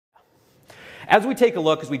As we take a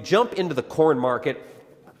look, as we jump into the corn market,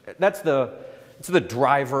 it's the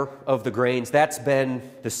driver of the grains. That's been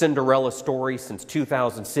the Cinderella story since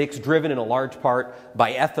 2006, driven in a large part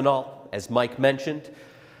by ethanol, as Mike mentioned.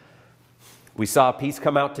 We saw a piece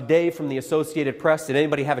come out today from the Associated Press. Did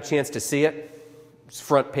anybody have a chance to see it? It's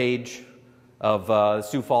front page of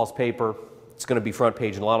Sioux Falls paper. It's going to be front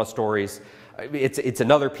page in a lot of stories. It's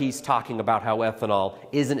another piece talking about how ethanol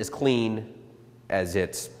isn't as clean as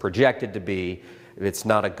it's projected to be. It's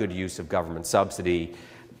not a good use of government subsidy.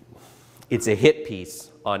 It's a hit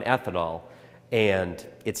piece on ethanol, and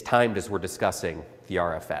it's timed as we're discussing the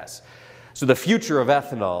RFS. So the future of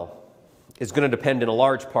ethanol is going to depend in a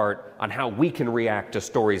large part on how we can react to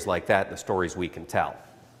stories like that, the stories we can tell.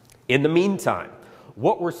 In the meantime,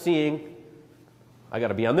 what we're seeing, I got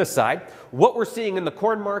to be on this side, what we're seeing in the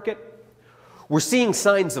corn market, we're seeing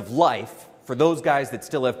signs of life for those guys that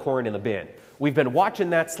still have corn in the bin. We've been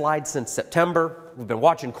watching that slide since September. We've been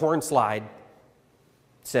watching corn slide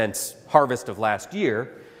since harvest of last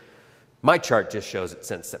year. My chart just shows it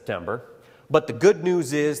since September. But the good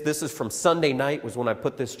news is, this is from Sunday night, was when I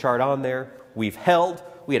put this chart on there. We've held.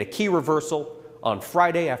 We had a key reversal on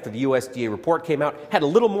Friday after the USDA report came out. Had a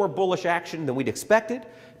little more bullish action than we'd expected.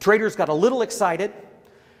 Traders got a little excited,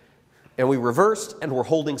 and we reversed, and we're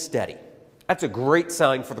holding steady. That's a great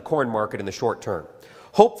sign for the corn market in the short term.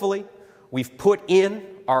 Hopefully, we've put in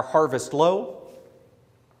our harvest low.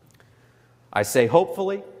 I say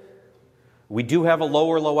hopefully. We do have a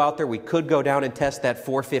lower low out there. We could go down and test that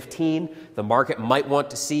 415. The market might want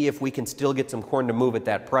to see if we can still get some corn to move at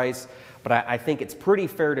that price. But I think it's pretty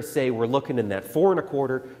fair to say we're looking in that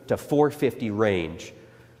 4.25 to 450 range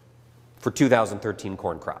for 2013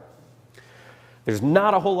 corn crop. There's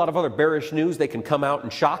not a whole lot of other bearish news that can come out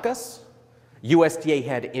and shock us. USDA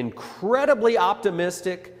had incredibly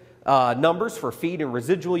optimistic numbers for feed and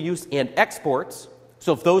residual use and exports.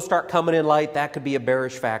 So if those start coming in light, that could be a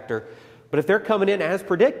bearish factor. But if they're coming in as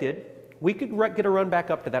predicted, we could get a run back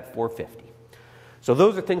up to that 450. So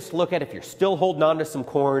those are things to look at if you're still holding on to some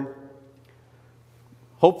corn.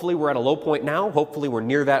 Hopefully we're at a low point now. Hopefully we're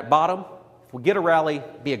near that bottom. If we get a rally,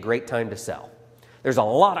 it'd be a great time to sell. There's a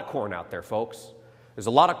lot of corn out there, folks. There's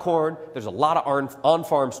a lot of corn. There's a lot of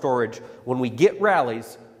on-farm storage. When we get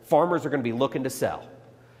rallies, farmers are going to be looking to sell.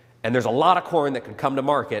 And there's a lot of corn that can come to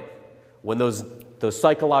market when those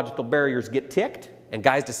psychological barriers get ticked and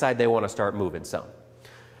guys decide they want to start moving some.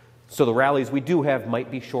 So the rallies we do have might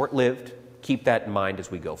be short-lived. Keep that in mind as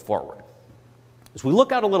we go forward. As we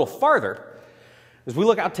look out a little farther, as we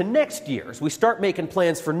look out to next year, as we start making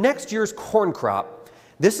plans for next year's corn crop,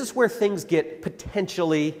 this is where things get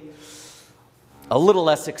potentially a little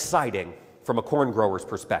less exciting from a corn grower's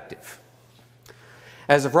perspective.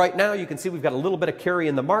 As of right now, you can see we've got a little bit of carry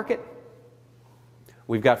in the market.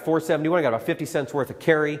 We've got 471, got about 50 cents worth of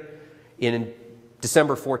carry in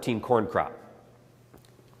December 14 corn crop.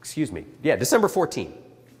 Excuse me. Yeah, December 14.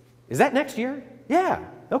 Is that next year? Yeah,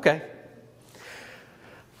 okay.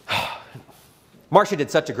 Marcia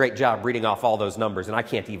did such a great job reading off all those numbers, and I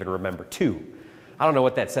can't even remember two. I don't know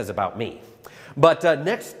what that says about me. But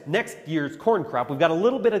next year's corn crop, we've got a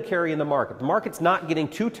little bit of carry in the market. The market's not getting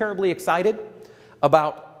too terribly excited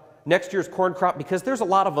about next year's corn crop because there's a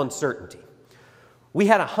lot of uncertainty. We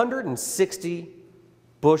had 160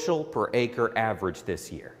 bushel per acre average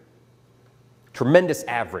this year. Tremendous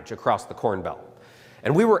average across the Corn Belt.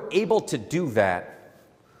 And we were able to do that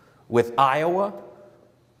with Iowa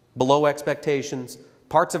below expectations,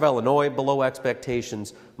 parts of Illinois below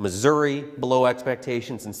expectations, Missouri below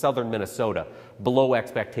expectations, and southern Minnesota below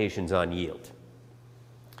expectations on yield.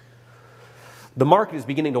 The market is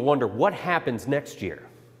beginning to wonder what happens next year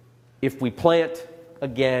if we plant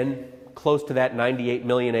again close to that 98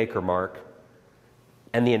 million acre mark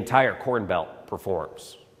and the entire Corn Belt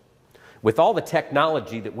performs. With all the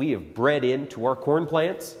technology that we have bred into our corn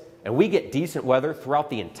plants and we get decent weather throughout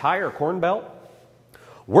the entire Corn Belt,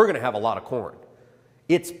 we're going to have a lot of corn.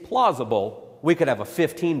 It's plausible we could have a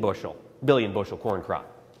 15 billion bushel corn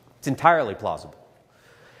crop. It's entirely plausible.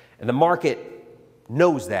 And the market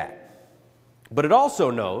knows that. But it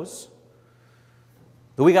also knows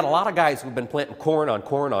that we got a lot of guys who've been planting corn on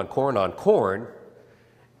corn on corn on corn,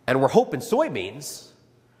 and we're hoping soybeans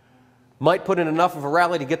might put in enough of a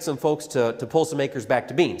rally to get some folks to pull some acres back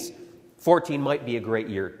to beans. 14 might be a great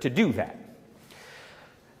year to do that.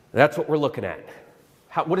 That's what we're looking at.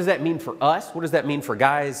 What does that mean for us? What does that mean for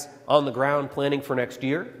guys on the ground planning for next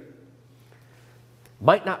year?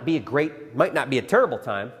 Might not be a terrible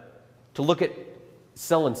time to look at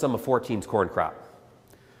selling some of 14's corn crop.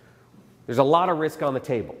 There's a lot of risk on the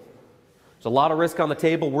table. There's a lot of risk on the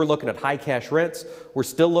table. We're looking at high cash rents. We're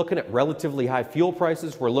still looking at relatively high fuel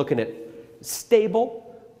prices. We're looking at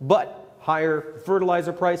stable but higher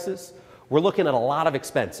fertilizer prices. We're looking at a lot of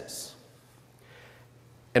expenses.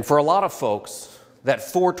 And for a lot of folks, that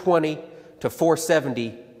 $4.20 to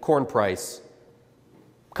 $4.70 corn price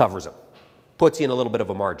covers them, puts you in a little bit of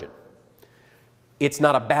a margin. It's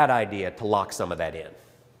not a bad idea to lock some of that in,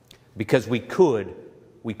 because we could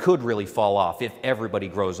really fall off if everybody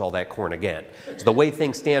grows all that corn again. So the way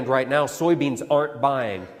things stand right now, soybeans aren't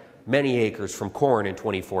buying many acres from corn in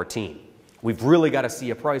 2014. We've really got to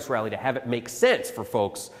see a price rally to have it make sense for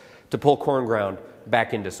folks to pull corn ground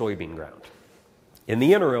back into soybean ground. In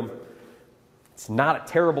the interim, it's not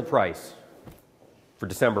a terrible price for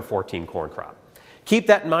December 14 corn crop. Keep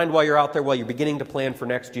that in mind while you're out there, while you're beginning to plan for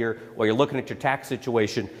next year, while you're looking at your tax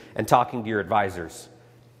situation and talking to your advisors.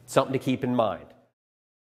 Something to keep in mind.